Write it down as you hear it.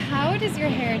how does your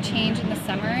hair change in the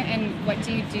summer, and what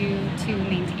do you do to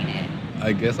maintain it?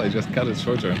 I guess I just cut it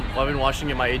shorter. Well, I've been watching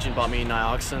it. My agent bought me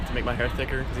Nioxin to make my hair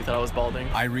thicker because he thought I was balding.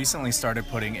 I recently started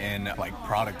putting in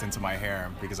product into my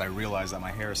hair because I realized that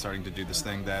my hair is starting to do this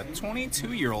thing that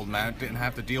 22-year-old Matt didn't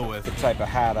have to deal with. The type of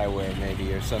hat I wear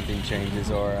maybe, or something changes,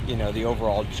 or the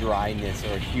overall dryness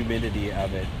or humidity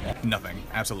of it. Nothing.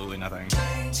 Absolutely nothing.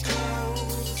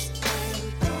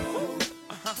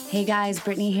 Hey guys,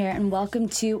 Brittany here, and welcome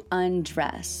to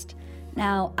Undressed.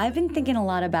 Now, I've been thinking a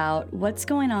lot about what's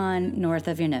going on north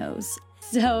of your nose.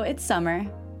 So it's summer,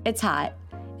 it's hot,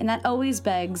 and that always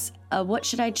begs a what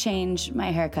should I change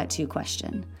my haircut to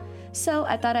question. So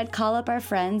I thought I'd call up our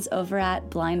friends over at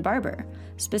Blind Barber,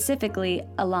 specifically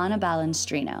Alana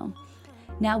Balestrino.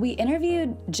 Now, we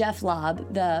interviewed Jeff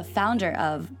Lobb, the founder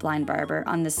of Blind Barber,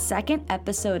 on the second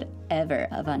episode ever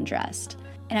of Undressed.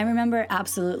 And I remember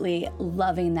absolutely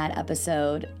loving that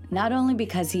episode, not only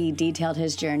because he detailed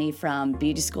his journey from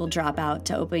beauty school dropout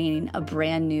to opening a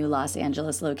brand new Los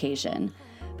Angeles location,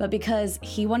 but because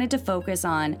he wanted to focus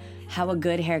on how a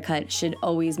good haircut should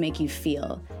always make you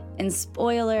feel. And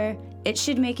spoiler, it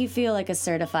should make you feel like a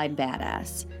certified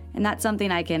badass. And that's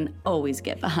something I can always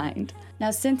get behind.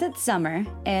 Now, since it's summer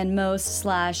and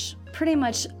pretty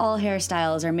much all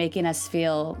hairstyles are making us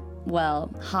feel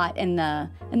hot in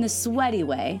the sweaty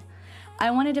way,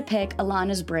 I wanted to pick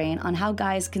Alana's brain on how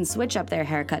guys can switch up their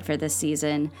haircut for this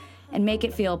season and make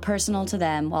it feel personal to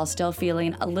them while still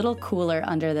feeling a little cooler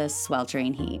under this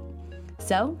sweltering heat.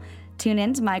 So, tune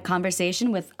in to my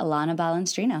conversation with Alana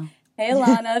Balestrino. Hey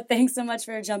Alana, thanks so much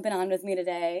for jumping on with me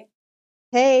today.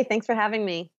 Hey, thanks for having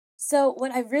me. So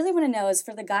what I really want to know is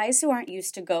for the guys who aren't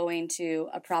used to going to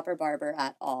a proper barber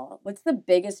at all, what's the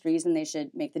biggest reason they should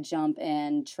make the jump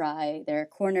and try their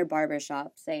corner barber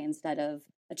shop, say, instead of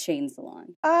a chain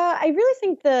salon? I really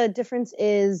think the difference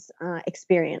is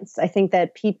experience. I think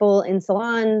that people in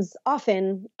salons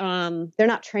often, they're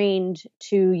not trained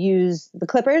to use the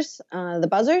clippers, the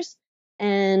buzzers,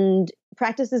 and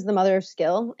practice is the mother of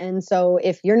skill. And so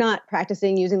if you're not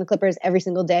practicing using the clippers every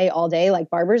single day, all day, like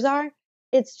barbers are,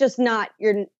 it's just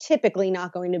you're typically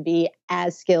not going to be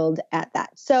as skilled at that.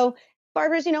 So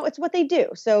barbers, it's what they do.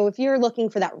 So if you're looking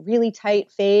for that really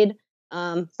tight fade,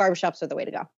 barbershops are the way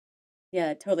to go.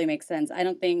 Yeah, it totally makes sense. I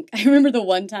remember the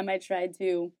one time I tried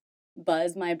to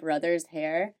buzz my brother's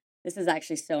hair. This is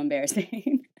actually so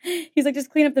embarrassing. He's like,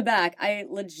 just clean up the back. I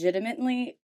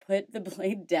legitimately put the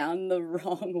blade down the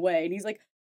wrong way. And he's like,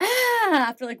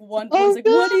 after one point, he's like,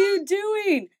 what are you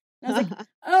doing? And I was like,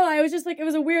 I was just it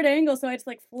was a weird angle. So I just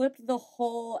flipped the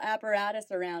whole apparatus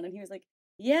around. And he was like,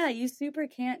 yeah, you super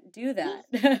can't do that.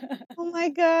 Oh my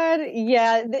God.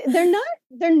 Yeah.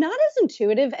 They're not as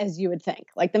intuitive as you would think.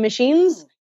 Like the machines,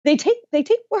 they take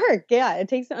work. Yeah. It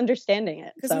takes understanding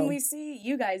it. Because when we see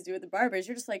you guys do it, the barbers,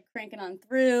 you're just cranking on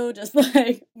through, just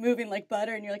moving like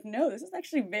butter. And you're like, no, this is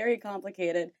actually very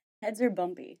complicated. Heads are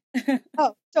bumpy.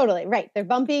 Oh, totally. Right. They're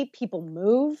bumpy. People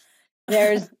move.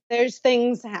 There's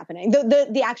things happening.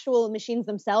 The actual machines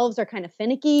themselves are kind of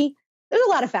finicky. There's a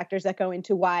lot of factors that go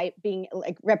into why being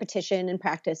repetition and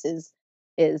practice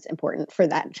is important for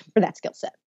that skill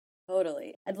set.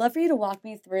 Totally. I'd love for you to walk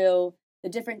me through the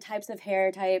different types of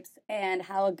hair types and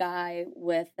how a guy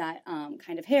with that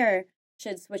kind of hair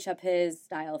should switch up his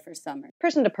style for summer.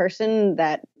 Person to person,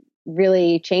 that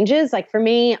really changes. Like for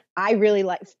me, I really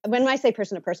like, when I say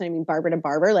person to person, I mean barber to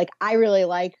barber. I really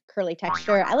like curly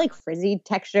texture. I like frizzy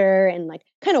texture and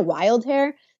kind of wild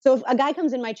hair. So if a guy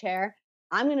comes in my chair,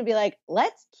 I'm going to be like,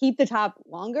 let's keep the top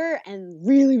longer and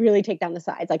really, really take down the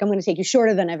sides. I'm going to take you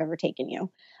shorter than I've ever taken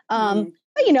you. But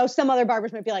some other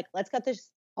barbers might be like, let's cut this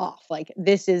off.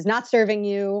 This is not serving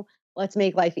you. Let's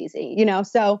make life easy,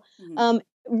 So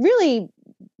really,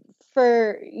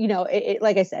 for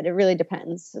like I said, it really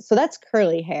depends. So that's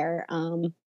curly hair.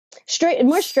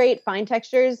 More straight fine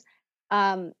textures,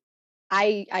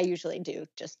 I usually do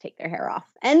just take their hair off,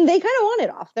 and they kind of want it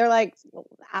off. They're like,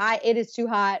 it is too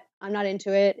hot, I'm not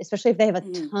into it, especially if they have a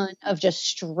ton of just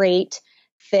straight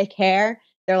thick hair.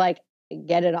 They're like,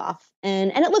 get it off,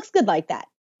 and it looks good like that.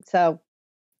 So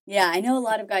yeah, I know a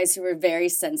lot of guys who are very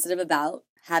sensitive about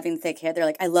having thick hair. They're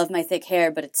like, I love my thick hair,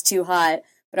 but it's too hot.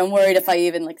 But I'm worried if I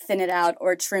even thin it out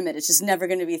or trim it, it's just never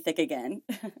going to be thick again.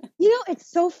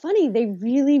 It's so funny. They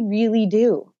really, really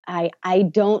do. I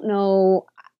don't know.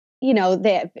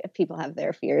 People have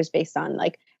their fears based on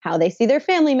how they see their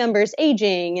family members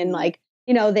aging and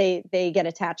they get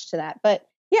attached to that. But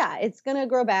yeah, it's going to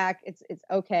grow back. It's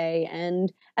okay.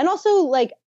 And also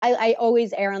I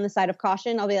always err on the side of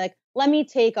caution. I'll be like, let me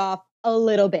take off a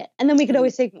little bit, and then we could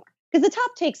always take more, because the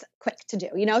top takes quick to do,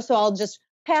 So I'll just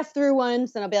pass through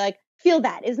once and I'll be like, feel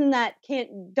that?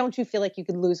 Don't you feel like you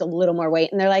could lose a little more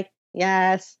weight? And they're like,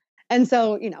 yes. And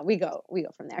so, we go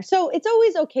from there. So it's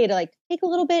always okay to like take a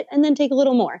little bit and then take a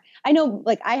little more. I know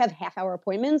like I have half-hour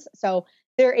appointments, so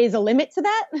there is a limit to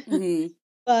that. Mm-hmm.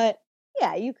 But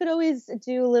yeah, you could always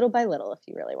do little by little if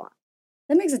you really want.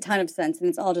 That makes a ton of sense, and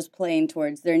it's all just playing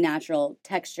towards their natural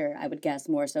texture, I would guess,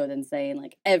 more so than saying,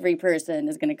 like, every person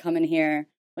is going to come in here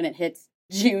when it hits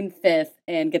June 5th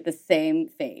and get the same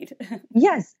fade.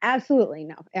 Yes, absolutely.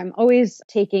 No, I'm always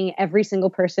taking every single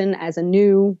person as a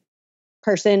new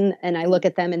person, and I look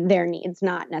at them and their needs,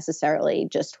 not necessarily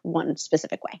just one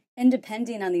specific way. And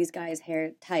depending on these guys'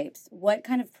 hair types, what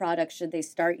kind of products should they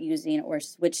start using or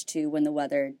switch to when the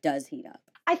weather does heat up?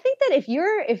 I think that if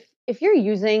you're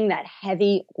using that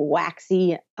heavy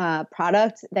waxy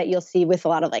product that you'll see with a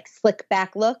lot of like slick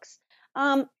back looks,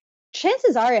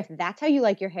 chances are if that's how you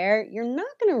like your hair, you're not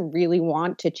going to really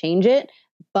want to change it,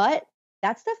 but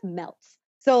that stuff melts.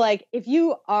 So like if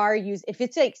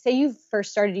it's like, say you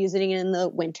first started using it in the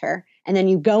winter and then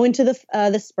you go into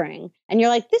the spring and you're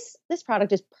like, this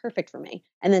product is perfect for me.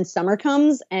 And then summer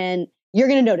comes and you're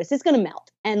going to notice it's going to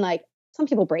melt. And like some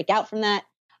people break out from that.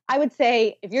 I would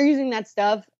say if you're using that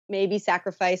stuff, maybe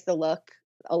sacrifice the look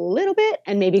a little bit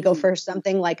and maybe go for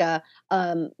something like a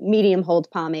medium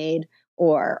hold pomade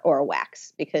or a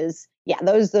wax, because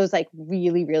those like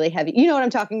really, really heavy. You know what I'm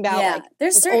talking about? Yeah, like,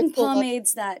 there's certain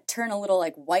pomades that turn a little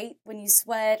like white when you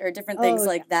sweat or different things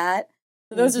like that.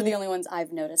 So those are the only ones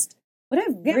I've noticed. What I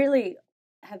really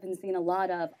have been seeing a lot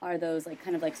of are those like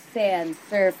kind of like sand,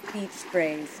 surf, beach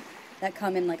sprays that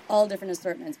come in like all different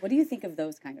assortments. What do you think of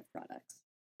those kind of products?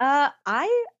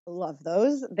 I love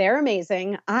those. They're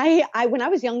amazing. I when I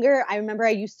was younger, I remember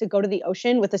I used to go to the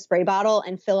ocean with a spray bottle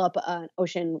and fill up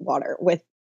ocean water with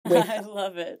I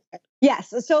love it.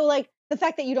 Yes. So like the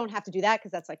fact that you don't have to do that,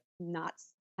 because that's like not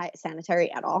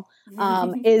sanitary at all,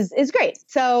 is great.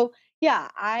 So yeah,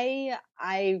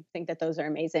 I think that those are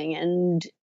amazing and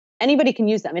anybody can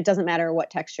use them. It doesn't matter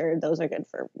what texture. Those are good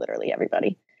for literally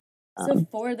everybody. So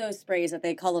for those sprays that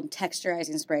they call them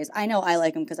texturizing sprays, I know I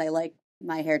like them because I like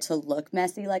my hair to look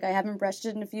messy, like I haven't brushed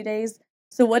it in a few days.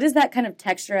 So what does that kind of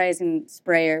texturizing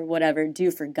spray or whatever do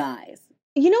for guys?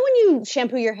 You know, when you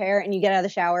shampoo your hair and you get out of the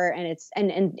shower and it's and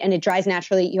it dries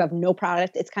naturally, you have no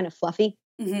product, it's kind of fluffy.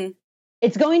 Mm-hmm.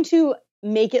 It's going to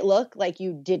make it look like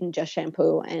you didn't just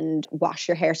shampoo and wash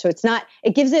your hair. So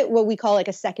it gives it what we call like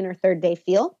a second or third day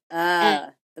feel.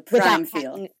 The prime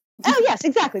feel. Oh, yes,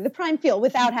 exactly. The prime feel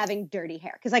without having dirty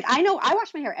hair. Because like I know I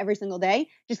wash my hair every single day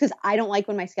just because I don't like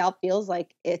when my scalp feels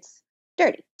like it's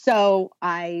dirty. So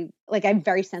I'm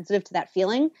very sensitive to that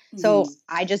feeling. So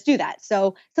I just do that.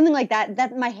 So something like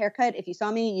that my haircut, if you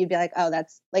saw me, you'd be like, oh,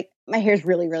 that's like my hair's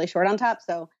really, really short on top.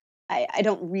 So I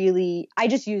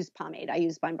just use pomade. I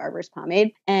use Fine Barber's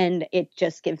pomade and it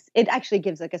actually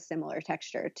gives like a similar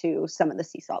texture to some of the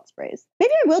sea salt sprays.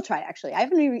 Maybe I will try actually. I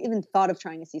haven't even thought of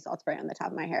trying a sea salt spray on the top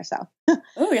of my hair. So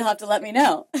oh, you'll have to let me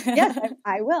know. Yes,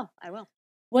 I will.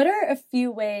 What are a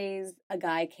few ways a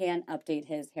guy can update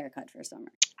his haircut for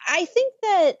summer? I think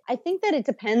that it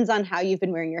depends on how you've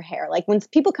been wearing your hair. Like when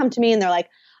people come to me and they're like,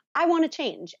 I want to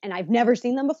change and I've never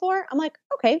seen them before. I'm like,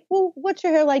 okay, well, what's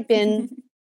your hair like been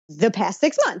the past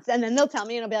 6 months? And then they'll tell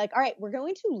me and I'll be like, all right, we're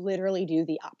going to literally do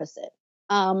the opposite.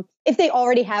 If they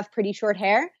already have pretty short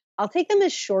hair, I'll take them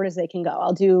as short as they can go.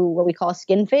 I'll do what we call a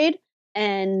skin fade.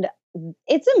 And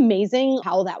it's amazing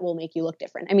how that will make you look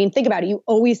different. I mean, think about it. You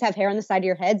always have hair on the side of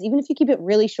your heads, even if you keep it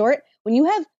really short. When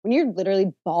you're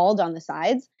literally bald on the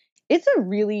sides, it's a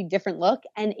really different look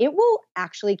and it will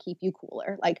actually keep you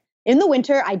cooler. Like in the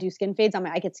winter, I do skin fades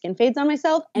I get skin fades on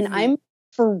myself and I'm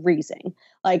freezing.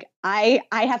 Like I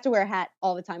have to wear a hat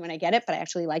all the time when I get it, but I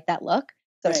actually like that look.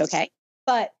 So It's okay.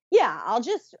 But yeah, I'll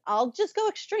just go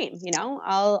extreme, you know,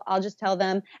 I'll just tell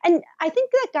them. And I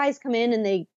think that guys come in and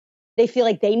they feel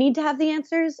like they need to have the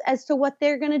answers as to what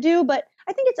they're going to do. But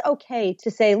I think it's okay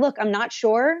to say, look, I'm not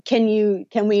sure. Can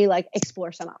we like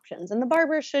explore some options? And the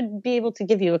barber should be able to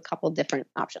give you a couple different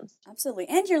options. Absolutely.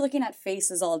 And you're looking at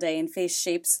faces all day and face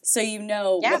shapes. So you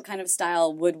know what kind of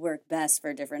style would work best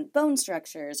for different bone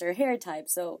structures or hair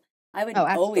types. So I would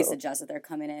always suggest that they're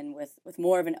coming in with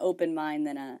more of an open mind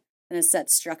than a set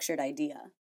structured idea.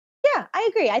 Yeah, I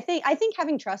agree. I think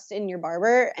having trust in your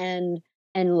barber and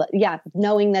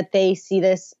knowing that they see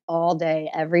this all day,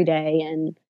 every day,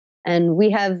 and we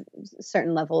have a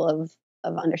certain level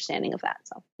of understanding of that.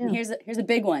 So yeah. Here's a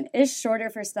big one. Is shorter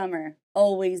for summer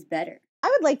always better? I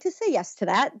would like to say yes to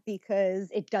that because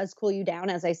it does cool you down,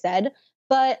 as I said.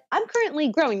 But I'm currently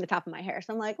growing the top of my hair,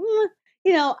 so I'm like,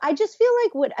 I just feel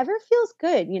like whatever feels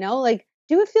good, like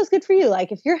do what feels good for you.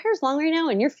 Like if your hair's long right now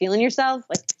and you're feeling yourself,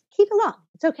 like keep it long.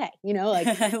 It's okay. You know, like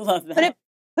I love that.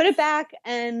 put it back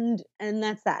and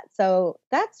that's that. So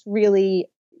that's really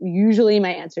usually my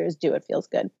answer is do it feels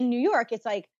good. In New York, it's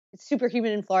like it's super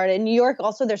humid in Florida. In New York,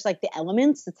 also there's like the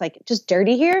elements. It's like just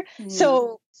dirty here.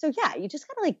 So yeah, you just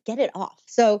gotta like get it off.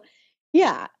 So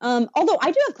yeah. Although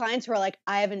I do have clients who are like,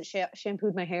 I haven't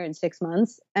shampooed my hair in 6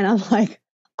 months, and I'm like,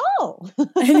 oh,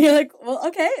 and you're like, well,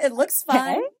 okay, it looks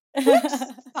fine. Okay. Looks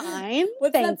fine.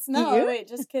 What's Thank that smell? you. Oh, wait,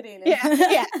 just kidding. Yeah,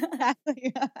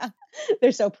 exactly.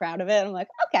 They're so proud of it. I'm like,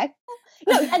 okay.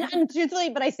 No, and truthfully,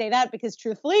 but I say that because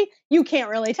truthfully, you can't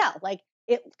really tell. Like,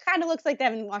 it kind of looks like they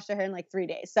haven't washed their hair in like 3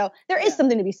 days. So there is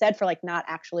something to be said for like not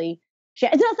actually.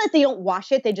 It's not that they don't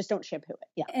wash it; they just don't shampoo it.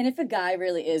 Yeah. And if a guy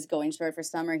really is going short for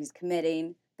summer, he's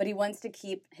committing, but he wants to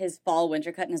keep his fall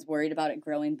winter cut and is worried about it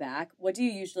growing back, what do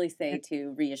you usually say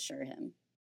to reassure him?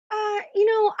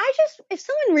 If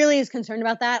someone really is concerned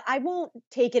about that, I won't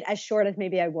take it as short as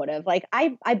maybe I would have. Like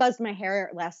I buzzed my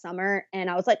hair last summer and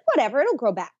I was like, whatever, it'll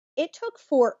grow back. It took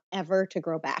forever to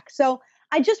grow back. So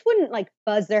I just wouldn't like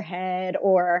buzz their head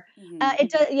or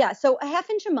it does. Yeah. So a half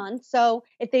inch a month. So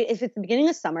if it's the beginning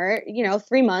of summer,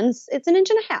 3 months, it's an inch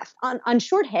and a half on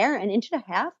short hair, an inch and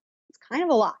a half. It's kind of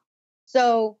a lot.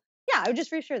 So yeah, I would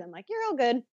just reassure them like, you're all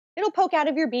good. It'll poke out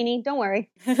of your beanie. Don't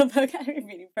worry. It'll poke out of your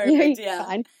beanie. Perfect. Yeah.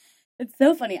 Fine. It's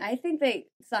so funny. I think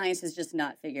science has just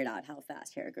not figured out how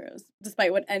fast hair grows,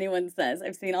 despite what anyone says.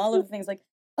 I've seen all of the things like,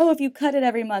 oh, if you cut it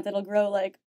every month, it'll grow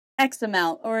like X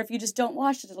amount, or if you just don't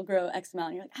wash it, it'll grow X amount.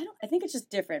 And you're like, I think it's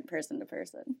just different person to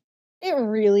person. It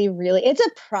really, really, it's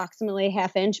approximately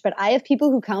half inch, but I have people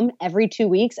who come every 2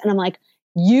 weeks and I'm like,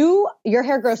 your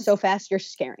hair grows so fast, you're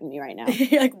scaring me right now.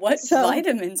 You're like, what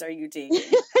vitamins are you taking?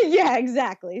 Yeah,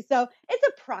 exactly. So it's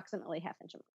approximately half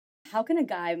inch a month. How can a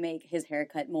guy make his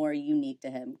haircut more unique to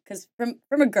him? Because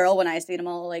from a girl, when I see them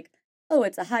all like, oh,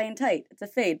 it's a high and tight, it's a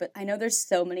fade, but I know there's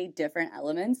so many different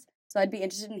elements. So I'd be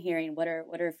interested in hearing what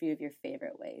are a few of your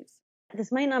favorite ways.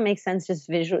 This might not make sense just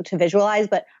to visualize,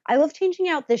 but I love changing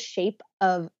out the shape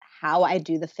of how I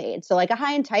do the fade. So like a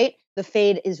high and tight, the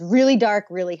fade is really dark,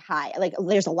 really high. Like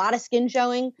there's a lot of skin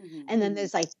showing, and then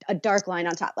there's like a dark line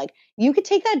on top. Like you could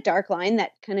take that dark line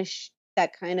that kind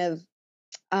of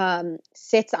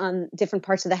sits on different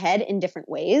parts of the head in different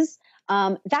ways.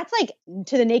 That's like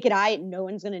to the naked eye, no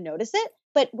one's going to notice it.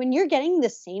 But when you're getting the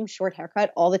same short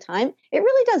haircut all the time, it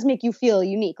really does make you feel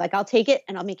unique. Like I'll take it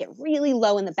and I'll make it really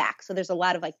low in the back. So there's a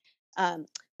lot of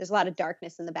there's a lot of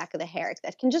darkness in the back of the hair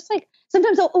that can just like,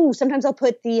 sometimes I'll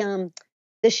put the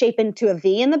shape into a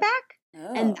V in the back.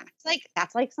 Oh. And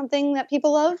that's like something that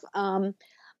people love. Other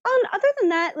than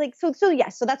that, like, so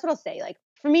that's what I'll say. Like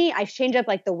for me, I change up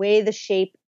like the way the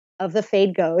shape of the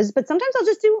fade goes, but sometimes I'll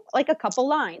just do like a couple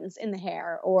lines in the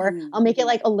hair, or I'll make it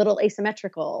like a little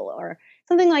asymmetrical or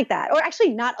something like that. Or actually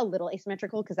not a little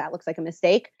asymmetrical because that looks like a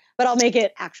mistake, but I'll make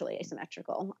it actually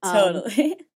asymmetrical.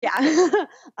 Totally. Yeah.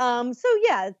 So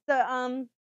yeah,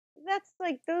 that's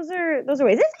like, those are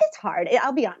ways. It's hard.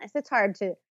 I'll be honest. It's hard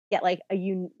to get like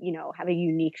have a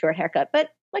unique short haircut, but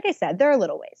like I said, there are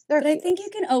little ways. But I think you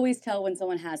can always tell when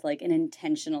someone has like an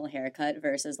intentional haircut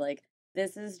versus like,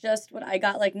 this is just what I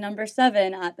got like number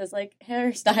 7 at this like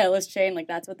hairstylist chain. Like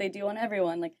that's what they do on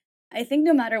everyone. Like I think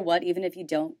no matter what, even if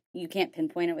you can't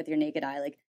pinpoint it with your naked eye,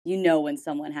 like when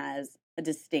someone has a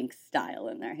distinct style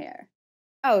in their hair.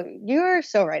 Oh, you're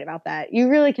so right about that. You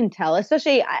really can tell,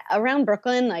 especially around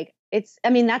Brooklyn. Like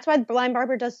that's why Blind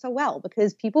Barber does so well,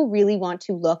 because people really want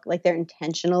to look like they're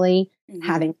intentionally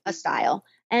having a style.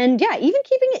 And yeah, even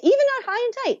keeping it, even at high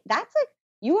and tight, that's like,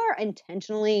 you are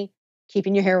intentionally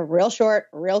keeping your hair real short,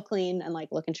 real clean, and like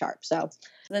looking sharp. So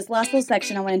this last little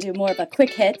section, I want to do more of a quick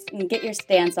hits and get your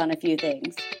stance on a few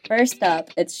things. First up,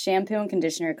 it's shampoo and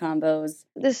conditioner combos.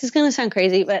 This is going to sound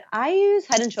crazy, but I use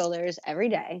Head and Shoulders every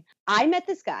day. I met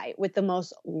this guy with the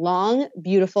most long,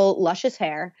 beautiful, luscious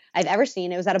hair I've ever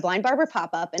seen. It was at a Blind Barber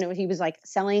pop-up, and he was like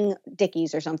selling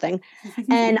Dickies or something.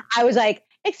 And I was like,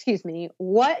 excuse me,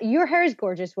 your hair is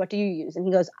gorgeous. What do you use? And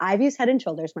he goes, I've used Head and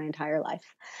Shoulders my entire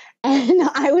life. And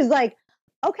I was like,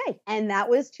 okay. And that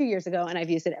was 2 years ago, and I've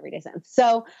used it every day since.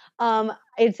 So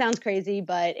it sounds crazy,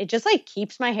 but it just like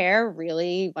keeps my hair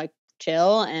really like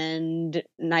chill, and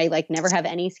I like never have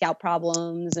any scalp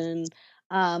problems. And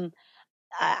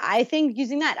I think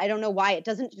using that, I don't know why it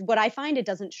doesn't, what I find, it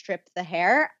doesn't strip the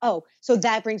hair. Oh, so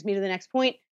that brings me to the next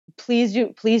point.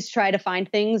 Please try to find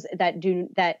things that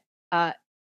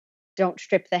don't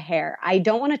strip the hair. I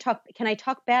don't want to talk. Can I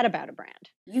talk bad about a brand?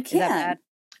 You can.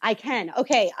 I can.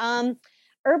 Okay.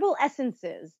 Herbal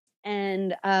essences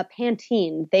and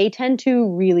Pantene, they tend to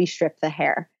really strip the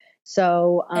hair.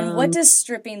 So, And what does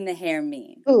stripping the hair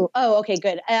mean? Okay,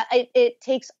 good. It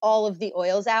takes all of the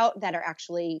oils out that are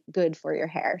actually good for your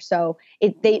hair. So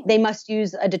they must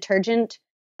use a detergent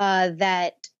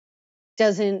that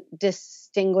doesn't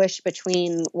distinguish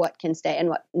between what can stay and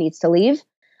what needs to leave.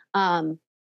 And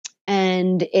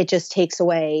it just takes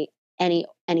away any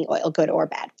oil, good or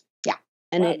bad. Yeah.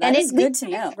 And Wow, that is good to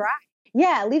know. Dry.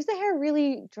 Yeah, it leaves the hair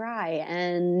really dry.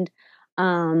 And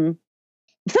some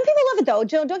people love it though.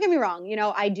 Don't get me wrong. You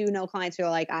know, I do know clients who are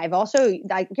like, I've also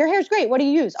like, your hair's great. What do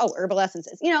you use? Oh, herbal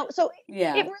essences. You know, so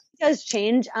yeah, it really does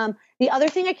change. The other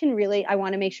thing I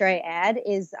want to make sure I add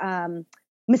is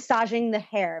massaging the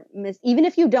hair. Even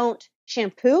if you don't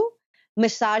shampoo,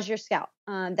 massage your scalp.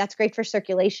 That's great for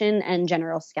circulation and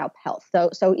general scalp health.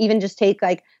 So even just take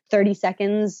like 30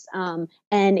 seconds. And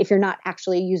if you're not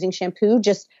actually using shampoo,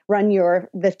 just run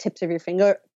the tips of your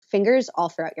fingers all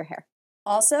throughout your hair.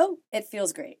 Also, it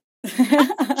feels great.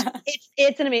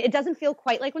 It's an amazing. It doesn't feel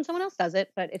quite like when someone else does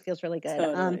it, but it feels really good.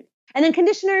 Totally. And then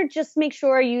conditioner, just make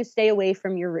sure you stay away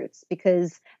from your roots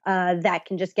because that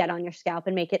can just get on your scalp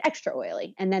and make it extra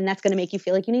oily. And then that's going to make you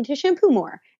feel like you need to shampoo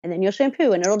more. And then you'll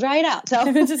shampoo and it'll dry it out. So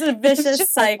it's just a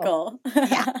vicious cycle.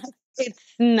 Yeah, it's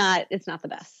not the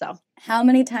best. So how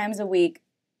many times a week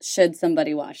should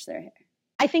somebody wash their hair?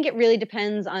 I think it really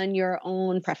depends on your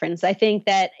own preference. I think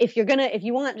that if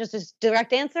you want just a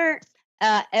direct answer,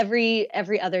 every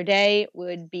other day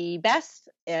would be best.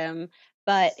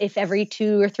 But if every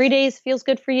 2 or 3 days feels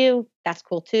good for you, that's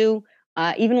cool too.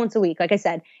 Even once a week, like I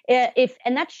said,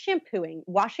 and that's shampooing.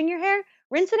 Washing your hair,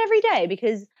 rinse it every day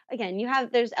because again,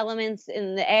 there's elements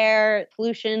in the air,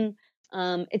 pollution.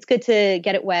 It's good to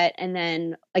get it wet, and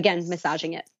then again,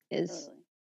 massaging it is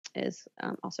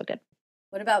also good.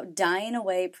 What about dyeing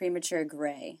away premature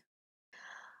gray?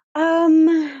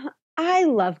 I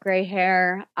love gray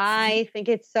hair. I think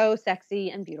it's so sexy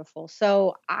and beautiful.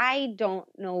 So I don't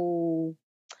know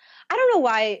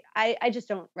why. I just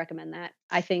don't recommend that.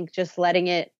 I think just letting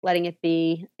it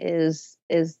be is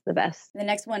the best. The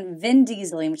next one, Vin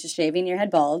Dieseling, which is shaving your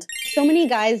head bald. So many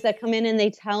guys that come in and they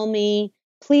tell me,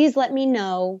 please let me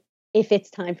know if it's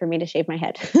time for me to shave my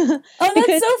head. Oh,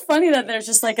 that's so funny that there's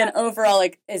just like an overall,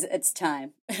 it's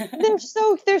time. they're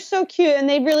so cute and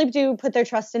they really do put their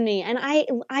trust in me. And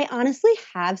I honestly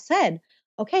have said,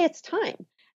 okay, it's time.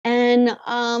 And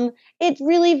it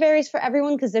really varies for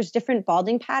everyone because there's different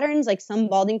balding patterns. Like some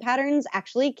balding patterns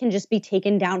actually can just be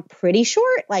taken down pretty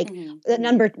short, like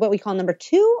what we call number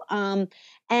 2.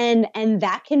 And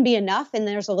that can be enough. And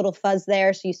there's a little fuzz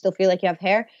there. So you still feel like you have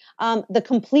hair. The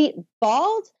complete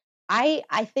bald,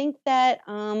 I think that,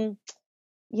 you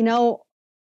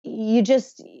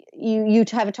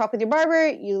have a talk with your barber,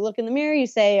 you look in the mirror, you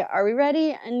say, are we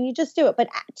ready? And you just do it. But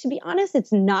to be honest,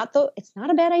 it's not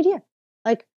a bad idea.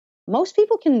 Like most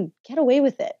people can get away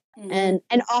with it. Mm-hmm.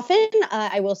 And often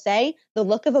I will say the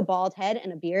look of a bald head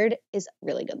and a beard is a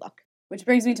really good look. Which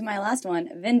brings me to my last one,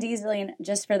 Vin Dieseling,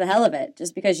 just for the hell of it,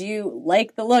 just because you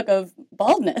like the look of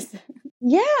baldness.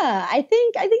 Yeah, I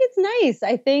think it's nice.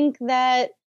 I think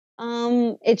that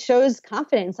it shows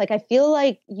confidence. Like I feel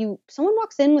like someone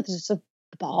walks in with just a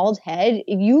bald head,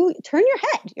 you turn your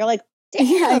head. You're like, damn,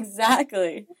 yeah,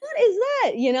 exactly. What is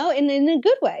that? In a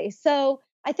good way. So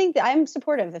I think that I'm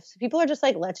supportive. If people are just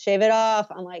like, let's shave it off,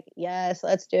 I'm like, yes,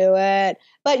 let's do it.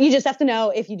 But you just have to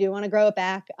know if you do want to grow it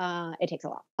back, it takes a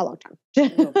long time.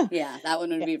 Ooh, yeah, that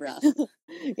one would be rough.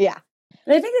 Yeah.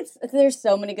 But I think there's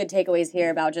so many good takeaways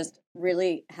here about just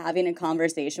really having a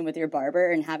conversation with your barber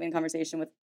and having a conversation with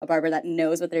a barber that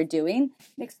knows what they're doing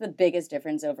makes the biggest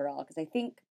difference overall. Because I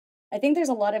think there's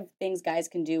a lot of things guys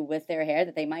can do with their hair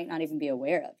that they might not even be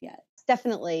aware of yet.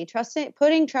 Definitely.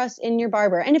 Putting trust in your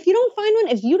barber. And if you don't find one,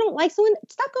 if you don't like someone,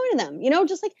 stop going to them.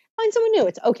 Just like find someone new.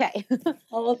 It's okay.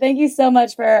 Well, thank you so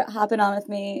much for hopping on with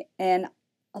me, and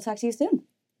I'll talk to you soon.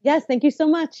 Yes, thank you so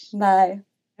much. Bye.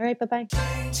 All right, bye-bye.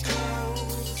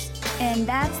 And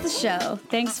that's the show.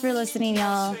 Thanks for listening,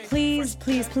 y'all. Please,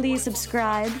 please, please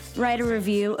subscribe. Write a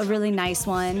review, a really nice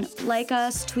one. Like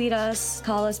us, tweet us,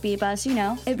 call us, beep us,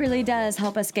 It really does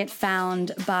help us get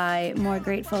found by more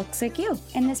great folks like you.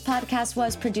 And this podcast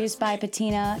was produced by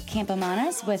Patina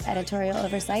Campamanas with editorial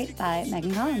oversight by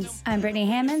Megan Collins. I'm Brittany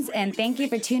Hammonds, and thank you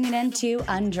for tuning in to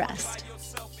Undressed.